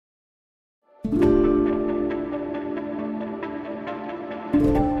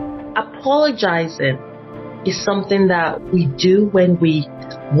Apologizing is something that we do when we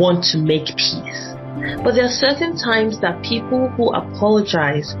want to make peace. But there are certain times that people who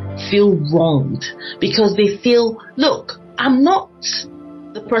apologize feel wronged because they feel, look, I'm not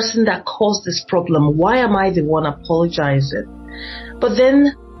the person that caused this problem. Why am I the one apologizing? But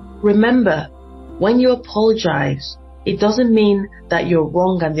then remember, when you apologize, it doesn't mean that you're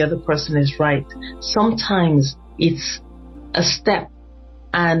wrong and the other person is right. Sometimes it's a step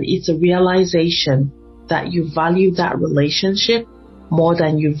and it's a realization that you value that relationship more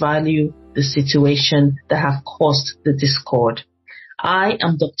than you value the situation that have caused the discord. I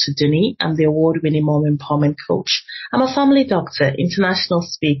am Dr. Duni. I'm the award-winning mom empowerment coach. I'm a family doctor, international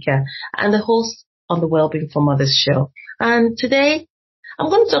speaker, and the host on the Wellbeing for Mothers show. And today, I'm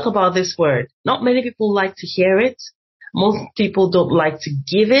going to talk about this word. Not many people like to hear it. Most people don't like to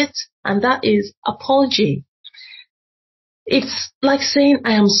give it, and that is apology. It's like saying,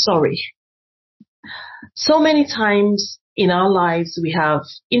 I am sorry. So many times in our lives, we have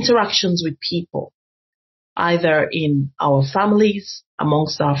interactions with people, either in our families,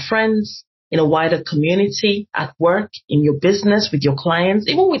 amongst our friends, in a wider community, at work, in your business, with your clients,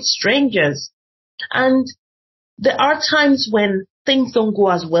 even with strangers. And there are times when things don't go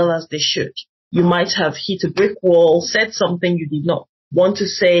as well as they should. You might have hit a brick wall, said something you did not want to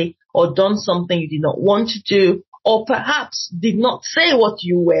say, or done something you did not want to do, or perhaps did not say what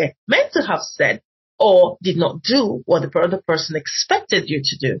you were meant to have said, or did not do what the other person expected you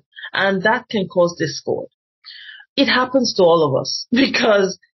to do. And that can cause discord. It happens to all of us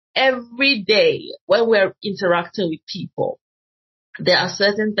because every day when we're interacting with people, there are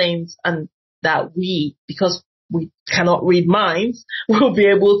certain things and that we, because we cannot read minds, will be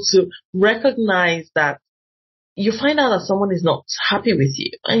able to recognize that you find out that someone is not happy with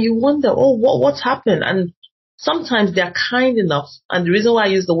you and you wonder, oh, what's happened? And sometimes they're kind enough. And the reason why I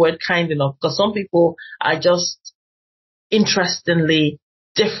use the word kind enough, because some people are just interestingly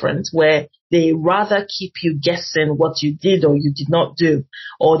different, where they rather keep you guessing what you did or you did not do,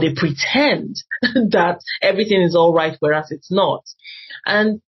 or they pretend that everything is all right, whereas it's not.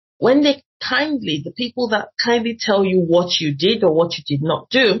 And when they kindly, the people that kindly tell you what you did or what you did not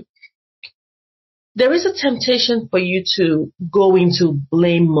do, there is a temptation for you to go into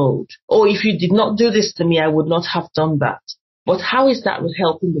blame mode. Oh, if you did not do this to me, I would not have done that. But how is that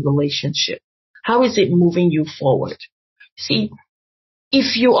helping the relationship? How is it moving you forward? See,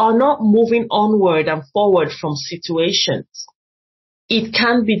 if you are not moving onward and forward from situations, it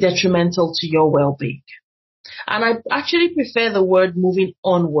can be detrimental to your well-being. And I actually prefer the word moving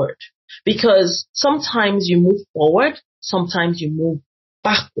onward, because sometimes you move forward, sometimes you move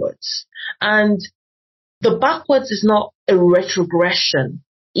backwards. And the backwards is not a retrogression.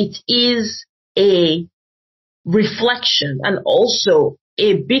 It is a reflection and also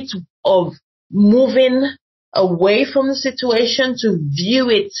a bit of moving away from the situation to view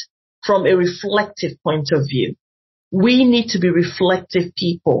it from a reflective point of view. We need to be reflective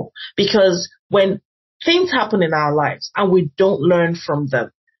people, because when things happen in our lives and we don't learn from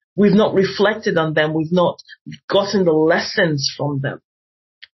them, we've not reflected on them, we've not gotten the lessons from them,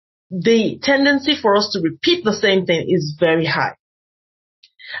 the tendency for us to repeat the same thing is very high.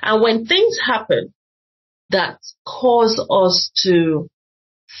 And when things happen that cause us to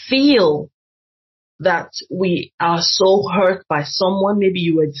feel that we are so hurt by someone, maybe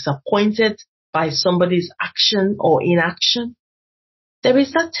you were disappointed by somebody's action or inaction, there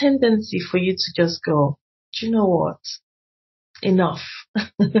is that tendency for you to just go, do you know what? Enough.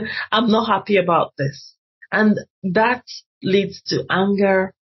 I'm not happy about this. And that leads to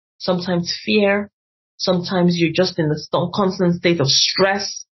anger, sometimes fear. Sometimes you're just in a constant state of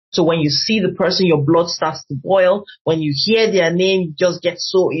stress. So when you see the person, your blood starts to boil. When you hear their name, you just get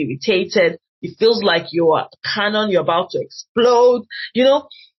so irritated. It feels like you're a cannon, you're about to explode. You know,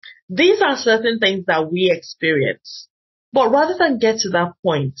 these are certain things that we experience. But rather than get to that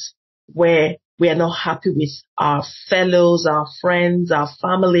point where we are not happy with our fellows, our friends, our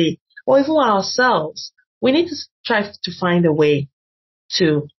family, or even ourselves, we need to try to find a way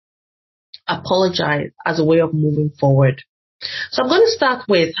to apologize as a way of moving forward. So I'm going to start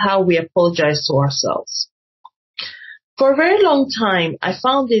with how we apologize to ourselves. For a very long time, I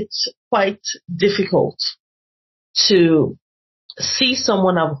found it quite difficult to see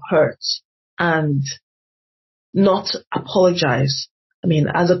someone I've hurt and not apologize. I mean,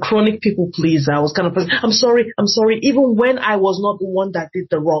 as a chronic people pleaser, I was kind of, I'm sorry, even when I was not the one that did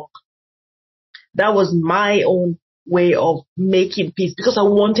the wrong. That was my own way of making peace, because I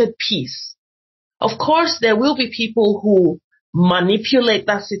wanted peace. Of course, there will be people who manipulate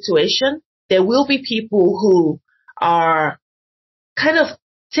that situation. There will be people who are kind of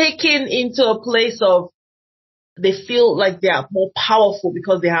taken into a place of they feel like they are more powerful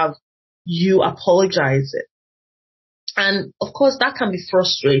because they have you apologizing. And of course, that can be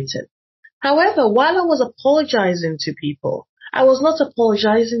frustrating. However, while I was apologizing to people, I was not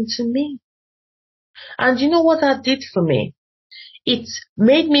apologizing to me. And you know what that did for me? It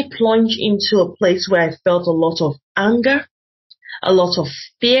made me plunge into a place where I felt a lot of anger, a lot of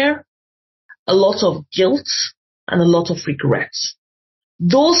fear, a lot of guilt, and a lot of regrets.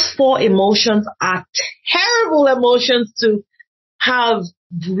 Those four emotions are terrible emotions to have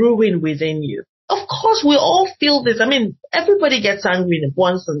brewing within you. Of course, we all feel this. I mean, everybody gets angry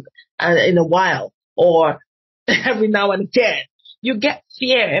once in a while, or every now and again. You get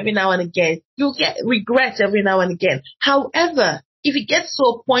fear every now and again. You get regret every now and again. However, if it gets to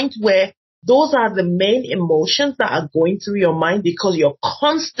a point where those are the main emotions that are going through your mind because you're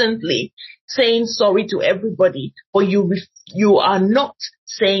constantly saying sorry to everybody, but you are not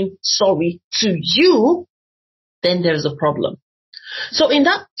saying sorry to you, then there's a problem. So in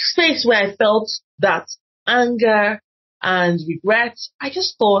that space where I felt that anger and regret, I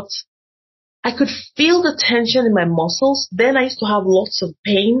just thought I could feel the tension in my muscles. Then I used to have lots of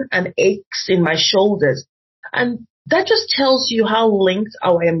pain and aches in my shoulders. And that just tells you how linked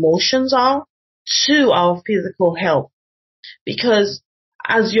our emotions are to our physical health. Because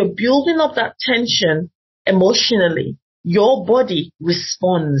as you're building up that tension emotionally, your body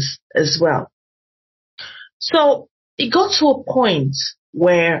responds as well. So it got to a point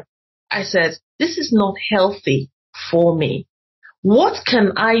where I said, this is not healthy for me. What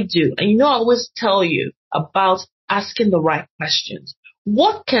can I do? And you know, I always tell you about asking the right questions.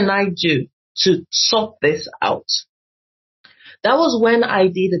 What can I do to sort this out? That was when I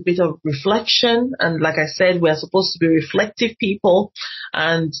did a bit of reflection. And like I said, we're supposed to be reflective people.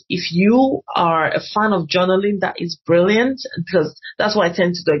 And if you are a fan of journaling, that is brilliant, because that's what I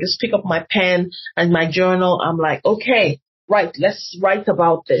tend to do. I just pick up my pen and my journal. I'm like, okay, right, let's write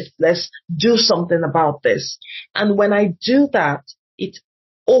about this. Let's do something about this. And when I do that, it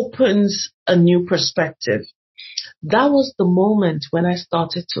opens a new perspective. That was the moment when I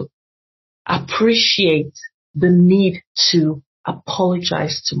started to appreciate the need to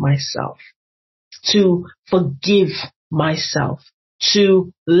apologize to myself, to forgive myself,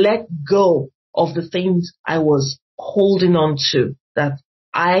 to let go of the things I was holding on to that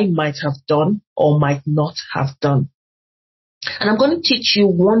I might have done or might not have done. And I'm going to teach you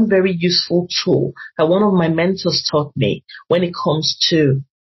one very useful tool that one of my mentors taught me when it comes to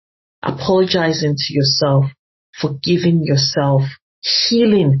apologizing to yourself, forgiving yourself,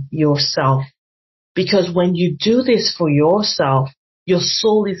 healing yourself. Because when you do this for yourself, your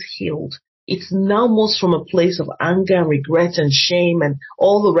soul is healed. It's now moves from a place of anger and regret and shame and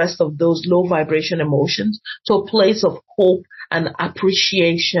all the rest of those low vibration emotions to a place of hope and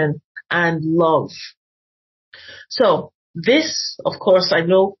appreciation and love. So this, of course, I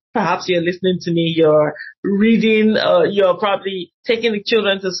know perhaps you're listening to me, you're reading, you're probably taking the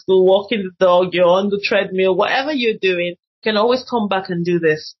children to school, walking the dog, you're on the treadmill, whatever you're doing, you can always come back and do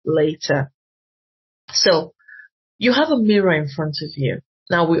this later. So you have a mirror in front of you.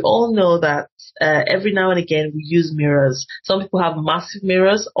 Now, we all know that every now and again we use mirrors. Some people have massive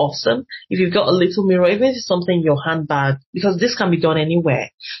mirrors. Awesome. If you've got a little mirror, even if it's something in your handbag, because this can be done anywhere.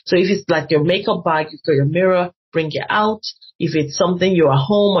 So if it's like your makeup bag, you've got your mirror, bring it out. If it's something you're at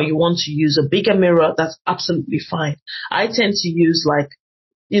home or you want to use a bigger mirror, that's absolutely fine. I tend to use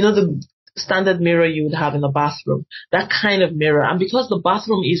the standard mirror you would have in a bathroom, that kind of mirror. And because the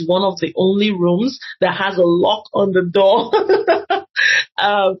bathroom is one of the only rooms that has a lock on the door,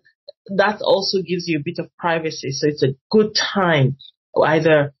 that also gives you a bit of privacy. So it's a good time,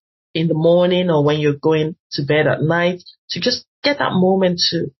 either in the morning or when you're going to bed at night, to just get that moment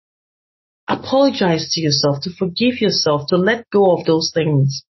to apologize to yourself, to forgive yourself, to let go of those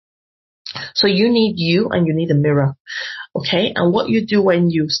things. So you need you and you need a mirror. Okay, and what you do when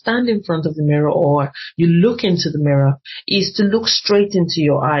you stand in front of the mirror or you look into the mirror is to look straight into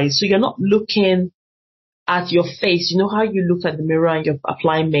your eyes. So you're not looking at your face. You know how you look at the mirror and you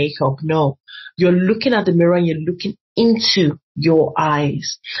apply makeup? No, you're looking at the mirror and you're looking into your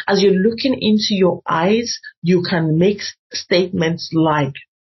eyes. As you're looking into your eyes, you can make statements like,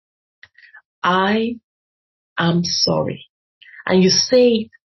 I am sorry. And you say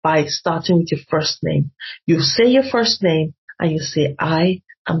it by starting with your first name. You say your first name and you say, I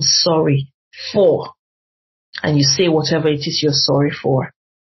am sorry for, and you say whatever it is you're sorry for.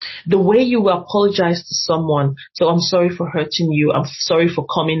 The way you apologize to someone, so I'm sorry for hurting you, I'm sorry for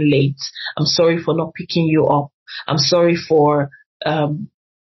coming late, I'm sorry for not picking you up, I'm sorry for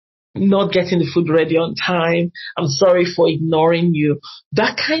not getting the food ready on time. I'm sorry for ignoring you.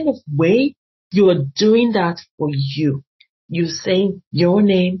 That kind of way, you are doing that for you. You saying your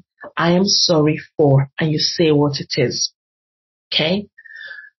name, I am sorry for, and you say what it is. Okay?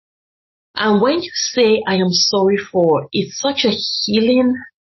 And when you say I am sorry for, it's such a healing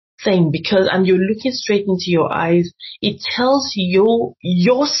thing because, and you're looking straight into your eyes, it tells you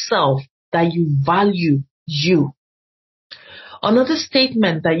yourself that you value you. Another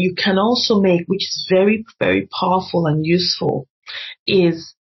statement that you can also make, which is very, very powerful and useful,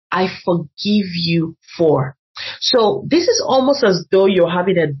 is I forgive you for. So this is almost as though you're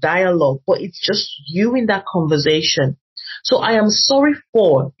having a dialogue, but it's just you in that conversation. So I am sorry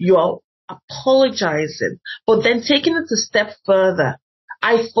for, you're apologizing, but then taking it a step further,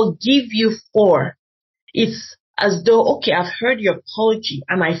 I forgive you for. It's as though, okay, I've heard your apology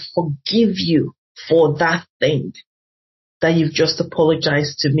and I forgive you for that thing that you've just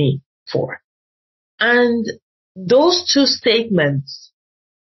apologized to me for. And those two statements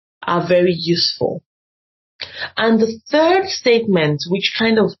are very useful. And the third statement, which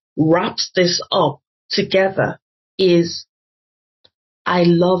kind of wraps this up together, is I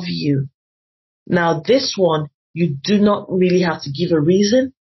love you. Now, this one, you do not really have to give a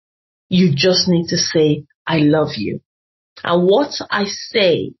reason. You just need to say, I love you. And what I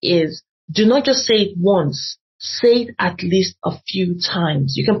say is, do not just say it once. Say it at least a few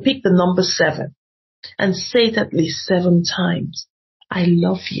times. You can pick the number 7 and say it at least 7 times. I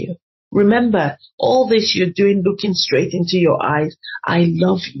love you. Remember, all this you're doing looking straight into your eyes. I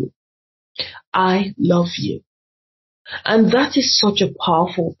love you. I love you. And that is such a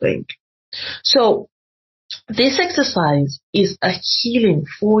powerful thing. So this exercise is a healing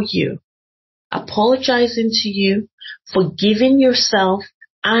for you. Apologizing to you, forgiving yourself,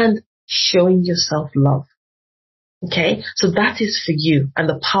 and showing yourself love. Okay, so that is for you and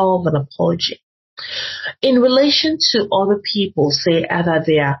the power of an apology. In relation to other people, say either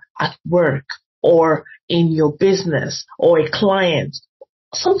they are at work or in your business or a client,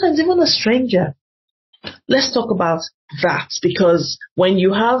 sometimes even a stranger. Let's talk about that, because when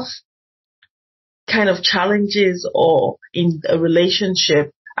you have kind of challenges or in a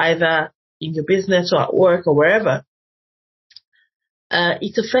relationship, either in your business or at work or wherever,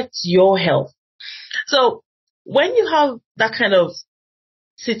 it affects your health. So when you have that kind of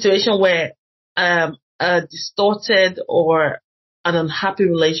situation where a distorted or an unhappy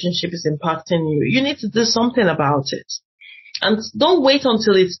relationship is impacting you, you need to do something about it. And don't wait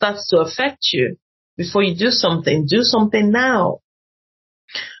until it starts to affect you before you do something. Do something now.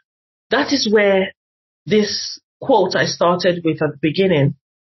 That is where this quote I started with at the beginning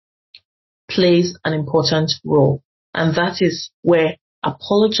plays an important role. And that is where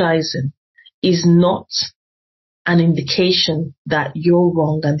apologizing is not an indication that you're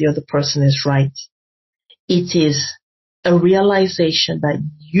wrong and the other person is right. It is a realization that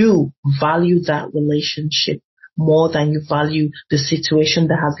you value that relationship more than you value the situation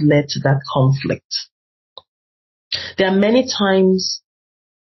that has led to that conflict. There are many times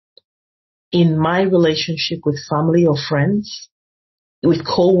in my relationship with family or friends, with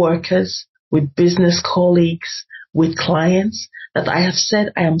co-workers, with business colleagues, with clients, that I have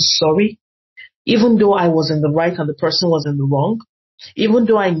said I am sorry, even though I was in the right and the person was in the wrong, even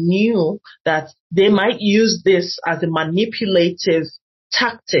though I knew that they might use this as a manipulative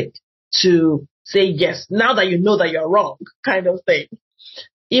tactic to say, yes, now that you know that you're wrong, kind of thing.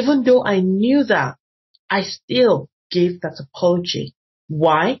 Even though I knew that, I still gave that apology.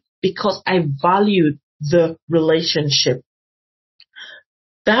 Why? Because I valued the relationship.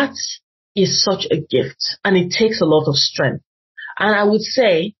 That is such a gift, and it takes a lot of strength. And I would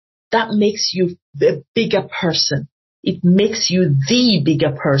say that makes you the bigger person. It makes you the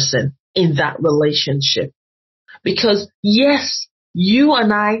bigger person in that relationship. Because yes, you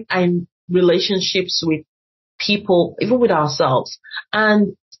and I are in relationships with people, even with ourselves.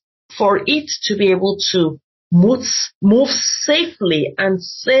 And for it to be able to move safely and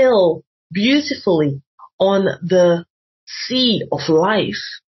sail beautifully on the sea of life,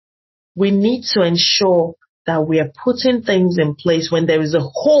 we need to ensure that we are putting things in place. When there is a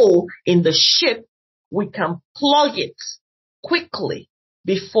hole in the ship, we can plug it quickly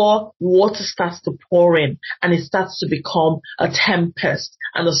before water starts to pour in and it starts to become a tempest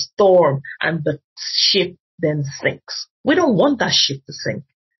and a storm and the ship then sinks. We don't want that ship to sink.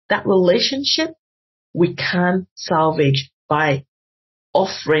 That relationship we can salvage by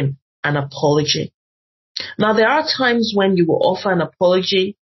offering an apology. Now, there are times when you will offer an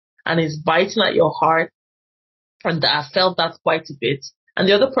apology and it's biting at your heart, and I felt that quite a bit. And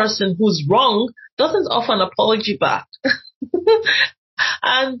the other person who's wrong doesn't offer an apology back.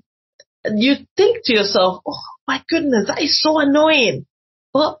 And you think to yourself, oh my goodness, that is so annoying.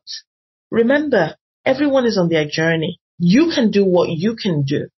 But remember, everyone is on their journey. You can do what you can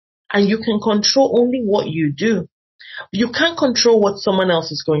do, and you can control only what you do. You can't control what someone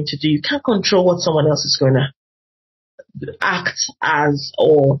else is going to do. You can't control what someone else is going to act as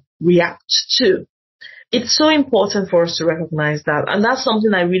or react to. It's so important for us to recognize that. And that's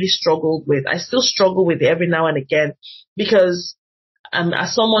something I really struggled with. I still struggle with it every now and again, because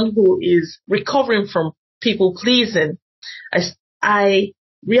as someone who is recovering from people pleasing, I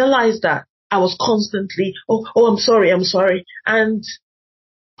realized that I was constantly, I'm sorry. And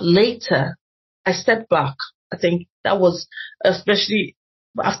later, I stepped back. I think that was especially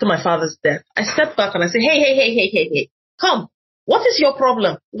after my father's death. I stepped back and I said, hey, come. What is your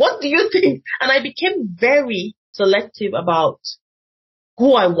problem? What do you think? And I became very selective about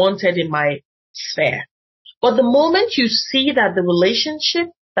who I wanted in my sphere. But the moment you see that the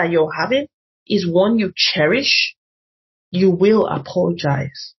relationship that you're having is one you cherish, you will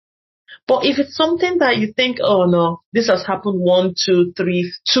apologize. But if it's something that you think, oh no, this has happened 1, 2,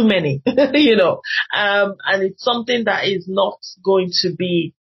 3, too many, and it's something that is not going to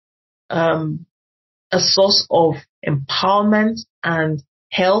be a source of empowerment and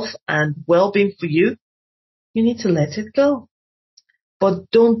health and well-being for you, you need to let it go. But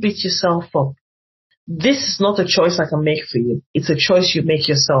don't beat yourself up. This is not a choice I can make for you. It's a choice you make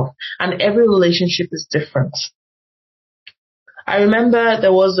yourself. And every relationship is different. I remember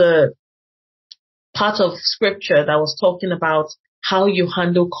there was a part of scripture that was talking about how you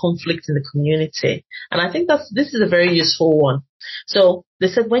handle conflict in the community. And I think this is a very useful one. So they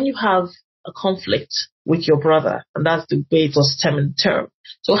said when you have a conflict with your brother, and that's the way it was term.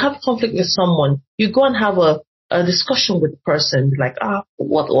 So have a conflict with someone, you go and have a discussion with the person, like,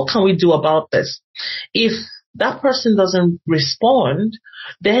 what can we do about this? If that person doesn't respond,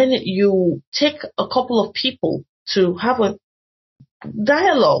 then you take a couple of people to have a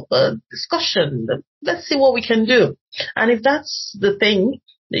dialogue, a discussion. Let's see what we can do. And if that's the thing,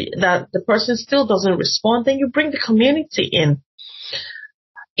 that the person still doesn't respond, then you bring the community in.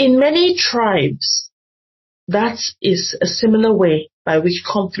 In many tribes, that is a similar way by which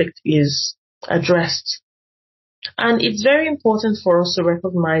conflict is addressed. And it's very important for us to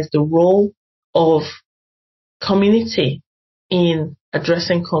recognize the role of community in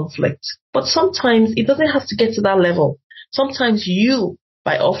addressing conflict. But sometimes it doesn't have to get to that level. Sometimes you,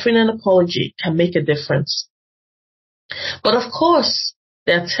 by offering an apology, can make a difference. But of course,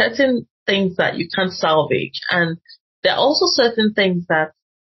 there are certain things that you can't salvage. And there are also certain things that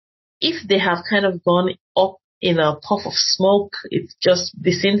if they have kind of gone up in a puff of smoke, it's just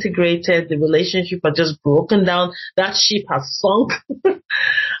disintegrated, the relationship has just broken down, that ship has sunk.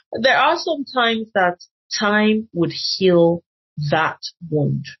 There are some times that time would heal that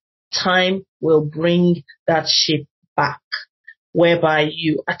wound. Time will bring that ship back, whereby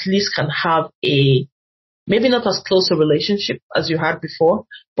you at least can have a, maybe not as close a relationship as you had before,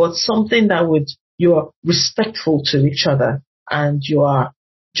 but something that you're respectful to each other and you are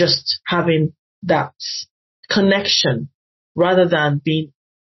just having that connection rather than being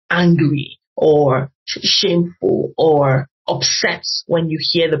angry or shameful or upset when you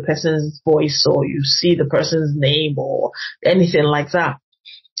hear the person's voice or you see the person's name or anything like that.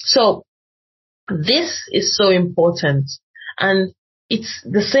 So this is so important, and it's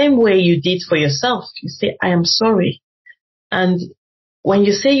the same way you did for yourself. You say, I am sorry. And when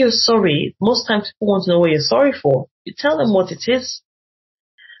you say you're sorry, most times people want to know what you're sorry for. You tell them what it is.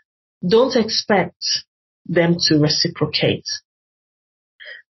 Don't expect them to reciprocate.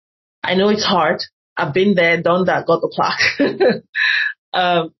 I know it's hard. I've been there, done that, got the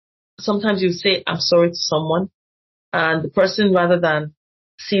plaque. Sometimes you say, I'm sorry to someone, and the person, rather than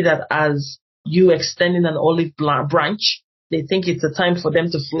see that as you extending an olive branch, they think it's a time for them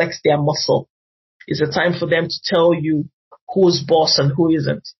to flex their muscle. It's a time for them to tell you who's boss and who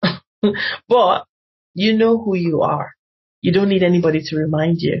isn't. But you know who you are. You don't need anybody to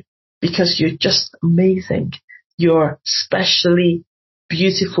remind you, because you're just amazing. You're specially,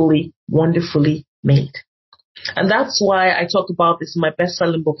 beautifully, wonderfully made. And that's why I talk about this in my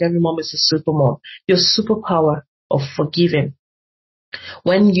best-selling book, Every Mom is a Super Mom. Your superpower of forgiving.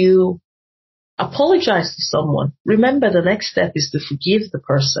 When you apologize to someone, remember the next step is to forgive the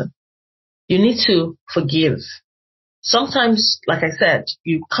person. You need to forgive. Sometimes, like I said,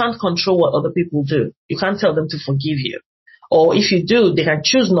 you can't control what other people do. You can't tell them to forgive you. Or if you do, they can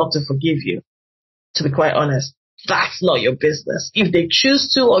choose not to forgive you. To be quite honest, that's not your business. If they choose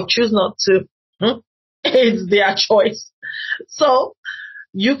to or choose not to, it's their choice. So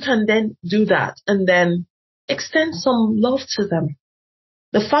you can then do that and then extend some love to them.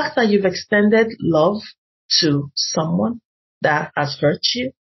 The fact that you've extended love to someone that has hurt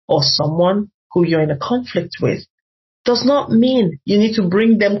you or someone who you're in a conflict with does not mean you need to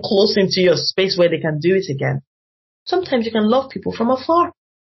bring them close into your space where they can do it again. Sometimes you can love people from afar.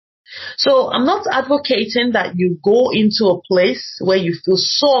 So I'm not advocating that you go into a place where you feel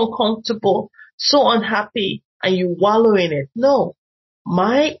so uncomfortable, so unhappy, and you wallow in it. No.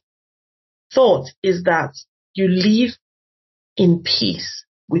 My thought is that you live in peace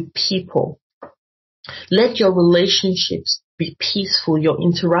with people. Let your relationships be peaceful, your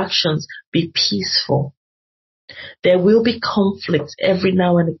interactions be peaceful. There will be conflict every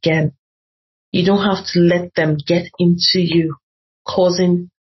now and again. You don't have to let them get into you,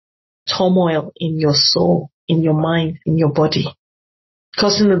 causing turmoil in your soul, in your mind, in your body,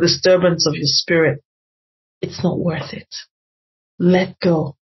 causing a disturbance of your spirit. It's not worth it. Let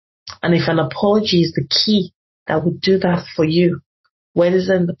go. And if an apology is the key that would do that for you, whether it's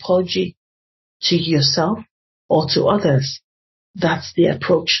an apology to yourself or to others, that's the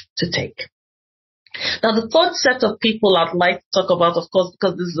approach to take. Now, the third set of people I'd like to talk about, of course,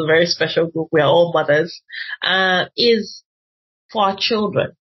 because this is a very special group, we are all mothers, is for our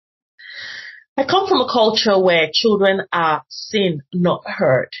children. I come from a culture where children are seen, not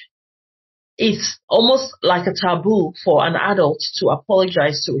heard. It's almost like a taboo for an adult to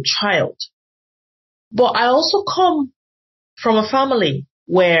apologize to a child. But I also come from a family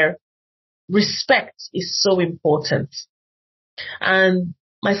where respect is so important. And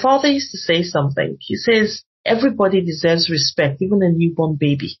my father used to say something. He says, everybody deserves respect, even a newborn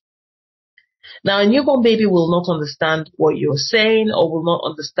baby. Now, a newborn baby will not understand what you're saying or will not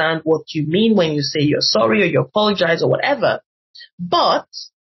understand what you mean when you say you're sorry or you apologize or whatever. But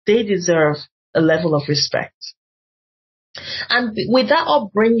they deserve a level of respect. And with that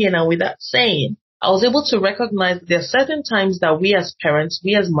upbringing and with that saying, I was able to recognize that there are certain times that we as parents,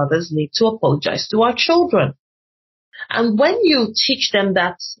 we as mothers need to apologize to our children. And when you teach them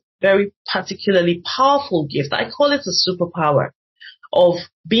that very particularly powerful gift, I call it a superpower of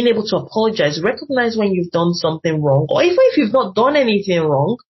being able to apologize, recognize when you've done something wrong, or even if you've not done anything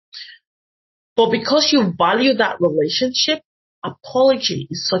wrong, but because you value that relationship, apology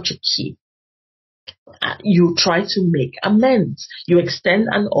is such a key. You try to make amends. You extend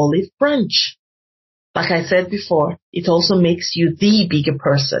an olive branch. Like I said before, it also makes you the bigger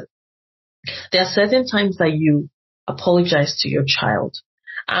person. There are certain times that you apologize to your child.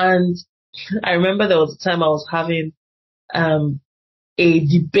 And I remember there was a time I was having a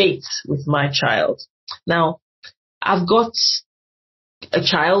debate with my child. Now, I've got a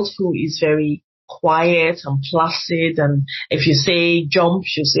child who is very quiet and placid, and if you say jump,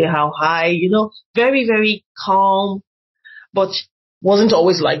 she'll say how high, very, very calm, but wasn't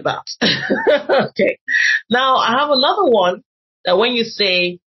always like that. Okay. Now, I have another one that when you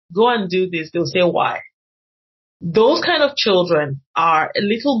say, go and do this, they'll say why. Those kind of children are a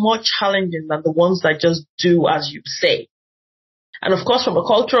little more challenging than the ones that just do as you say. And of course, from a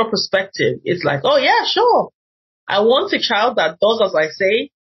cultural perspective, it's like, oh yeah, sure. I want a child that does as I say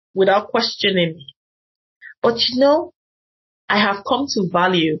without questioning me. But I have come to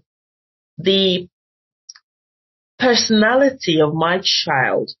value the personality of my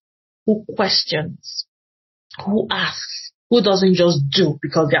child who questions, who asks, who doesn't just do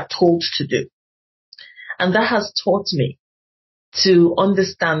because they are told to do. And that has taught me to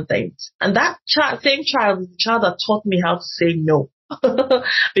understand things. And that same child is the child that taught me how to say no.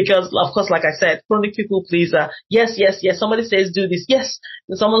 Because, of course, like I said, chronic people pleaser. Yes, yes, yes. Somebody says do this. Yes.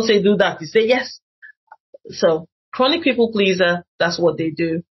 When someone says do that, you say yes. So, chronic people pleaser, that's what they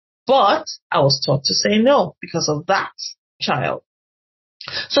do. But I was taught to say no because of that child.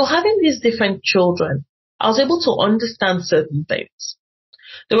 So having these different children, I was able to understand certain things.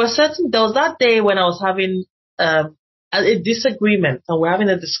 There was that day when I was having a disagreement and we're having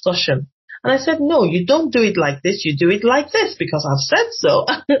a discussion. And I said, no, you don't do it like this. You do it like this because I've said so.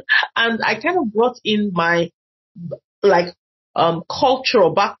 And I kind of brought in my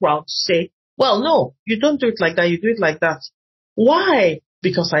cultural background to say, well, no, you don't do it like that. You do it like that. Why?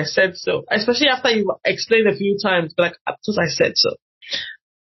 Because I said so. Especially after you explained a few times, like, because I said so.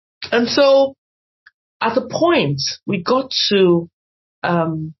 And so at a point, we got to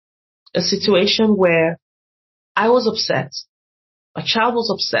a situation where I was upset. My child was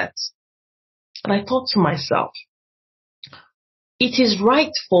upset. And I thought to myself, it is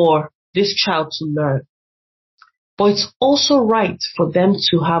right for this child to learn, but it's also right for them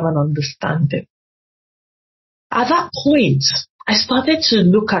to have an understanding. At that point, I started to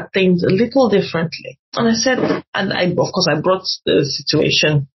look at things a little differently. And I said, I brought the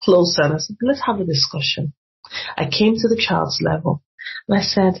situation closer and I said, let's have a discussion. I came to the child's level And I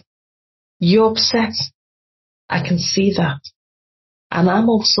said, you're upset. I can see that. And I'm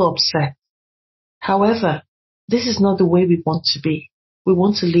also upset. However, this is not the way we want to be. We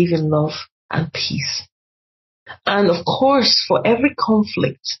want to live in love and peace. And of course, for every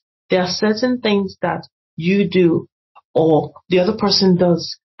conflict, there are certain things that you do or the other person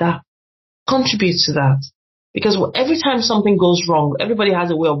does that contribute to that. Because every time something goes wrong, everybody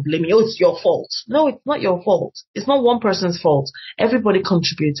has a way of blaming, oh, it's your fault. No, it's not your fault. It's not one person's fault. Everybody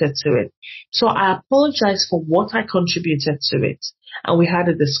contributed to it. So I apologize for what I contributed to it. And we had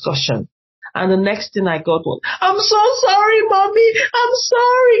a discussion. And the next thing I got was, I'm so sorry, mommy. I'm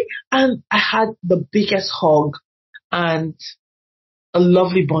sorry. And I had the biggest hug and a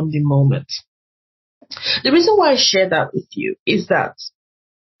lovely bonding moment. The reason why I share that with you is that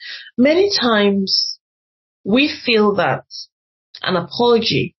many times we feel that an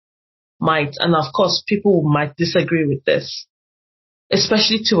apology might, and of course people might disagree with this,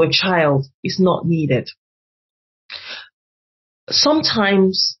 especially to a child, is not needed.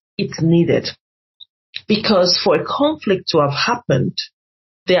 Sometimes it's needed because for a conflict to have happened,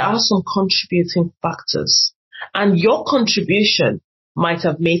 there are some contributing factors, and your contribution might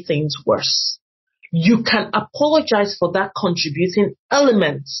have made things worse. You can apologize for that contributing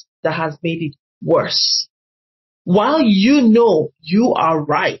element that has made it worse. While you know you are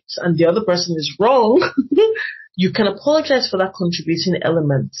right and the other person is wrong, you can apologize for that contributing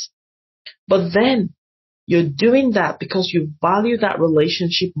element. But then you're doing that because you value that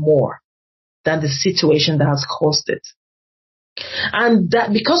relationship more than the situation that has caused it. And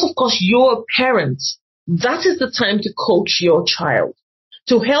that because, of course, you're a parent, that is the time to coach your child,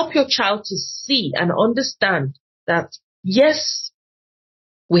 to help your child to see and understand that, yes,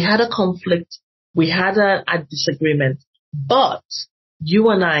 we had a conflict, we had a disagreement, but you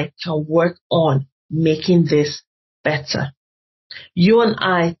and I can work on making this better. You and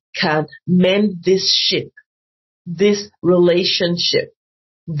I can mend this ship, this relationship,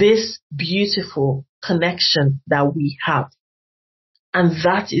 this beautiful connection that we have. And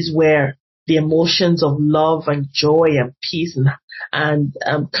that is where the emotions of love and joy and peace and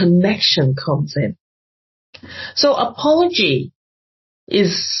connection comes in. So apology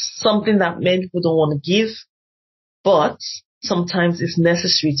is something that many people don't want to give, but sometimes it's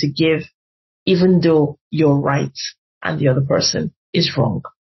necessary to give even though you're right and the other person is wrong.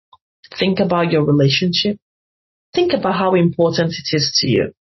 Think about your relationship. Think about how important it is to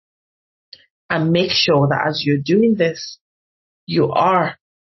you. And make sure that as you're doing this, you are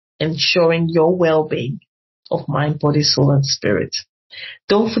ensuring your well-being of mind, body, soul, and spirit.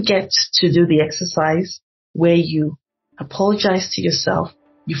 Don't forget to do the exercise where you apologize to yourself,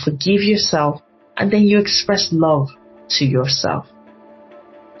 you forgive yourself, and then you express love to yourself.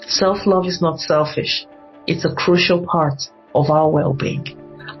 Self-love is not selfish. It's a crucial part of our well-being.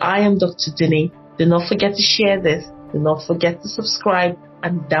 I am Dr. Dini. Do not forget to share this. Do not forget to subscribe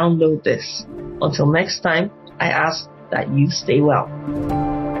and download this. Until next time, I ask that you stay well.